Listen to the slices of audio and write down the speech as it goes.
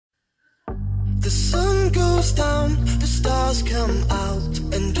The sun goes down, the stars come out,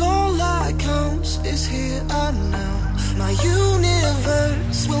 and all that counts is here and now. My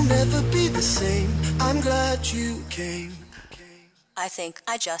universe will never be the same. I'm glad you came. I think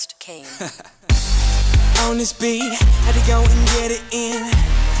I just came. On this beat, had to go and get it in.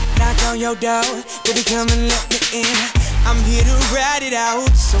 Knock on your door, baby, come and let me in. I'm here to ride it out,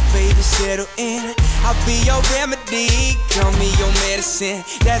 so baby, settle in. I'll be your remedy, call me your medicine.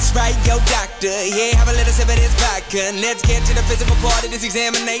 That's right, your doctor, yeah, have a little sip of this vodka. Let's get to the physical part of this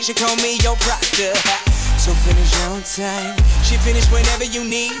examination, call me your proctor. So finish on time, she finish whenever you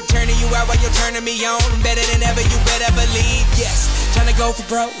need. Turning you out while you're turning me on. Better than ever, you better believe, yes. Tryna go for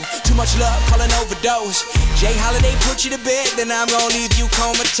broke, too much love, call an overdose. Jay Holiday put you to bed, then I'm gonna leave you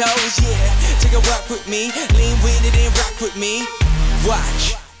comatose, yeah. Take a walk with me, lean with it and rock with me.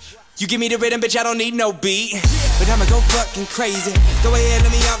 Watch, you give me the rhythm, bitch, I don't need no beat. But I'ma go fucking crazy. Go ahead,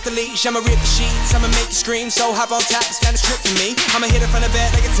 let me off the leash, I'ma rip the sheets, I'ma make you scream, so hop on top, it's kinda strip for me. I'ma hit it from the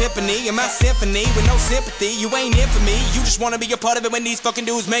back like a Tiffany, in my symphony, with no sympathy, you ain't in for me. You just wanna be a part of it when these fucking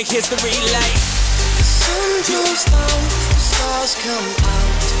dudes make history like. The sun goes down, the stars come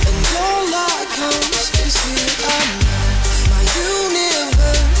out, and all that counts is here and now. My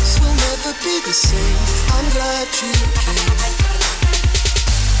universe will never be the same. I'm glad you came.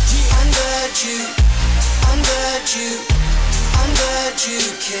 I'm glad you came. I'm glad you came. I'm glad you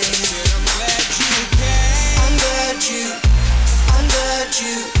came. I'm glad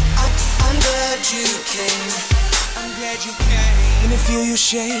you came. I'm glad you came. Let me feel you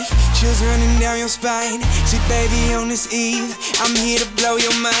shake, chills running down your spine. See, baby, on this eve, I'm here to blow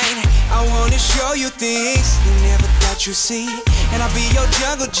your mind. I wanna show you things you never thought you'd see. And I'll be your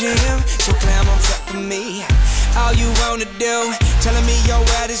jungle gym, so climb on top of me. All you wanna do, telling me your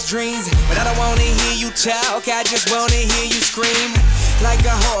wildest dreams. But I don't wanna hear you talk, I just wanna hear you scream. Like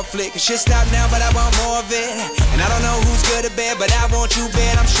a horror flick, it should stop now, but I want more of it. And I don't know who's good or bad, but I want you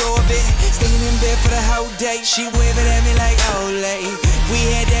bad, I'm sure of it. Staying in bed for the whole day, she waving at me like Olay. We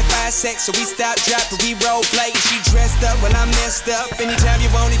had that 5 sex, so we stopped, dropped, we role play. She dressed up when I'm messed up. Anytime you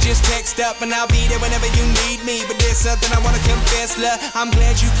want it, just text up, and I'll be there whenever you need me. But there's something I wanna confess, love, I'm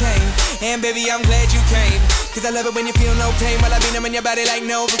glad you came. And baby, I'm glad you came. Cause I love it when you feel no pain while I be numbing your body like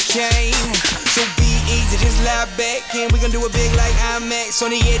Novocaine. So be easy, just lie back, and we gon' do it big like IMAX. On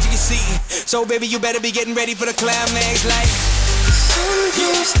the edge you can see, so baby, you better be getting ready for the climax. Like the sun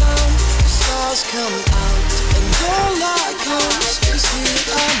goes down, the stars come out, and all that counts is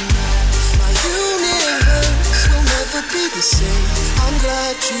here and now. My universe will never be the same. I'm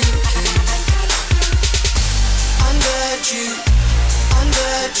glad you came. I'm glad you came. I'm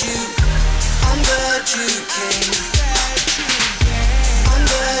glad you came.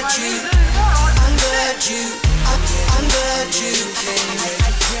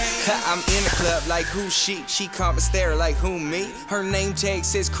 I'm in the club like who's she? She come and stare like who me? Her name tag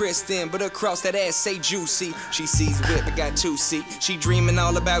says Kristen, but across that ass say Juicy. She sees whip, I got 2 seat. She dreaming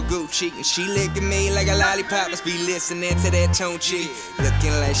all about Gucci, and she licking me like a lollipop. Must be listening to that tone cheek.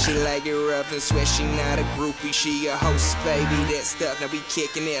 Looking like she like it rough and swear she not a groupie. She a host, baby, that stuff. Now we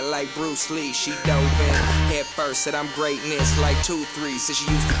kicking it like Bruce Lee. She dove in head first, said I'm greatness like 2-3. Said she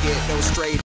used to get no straight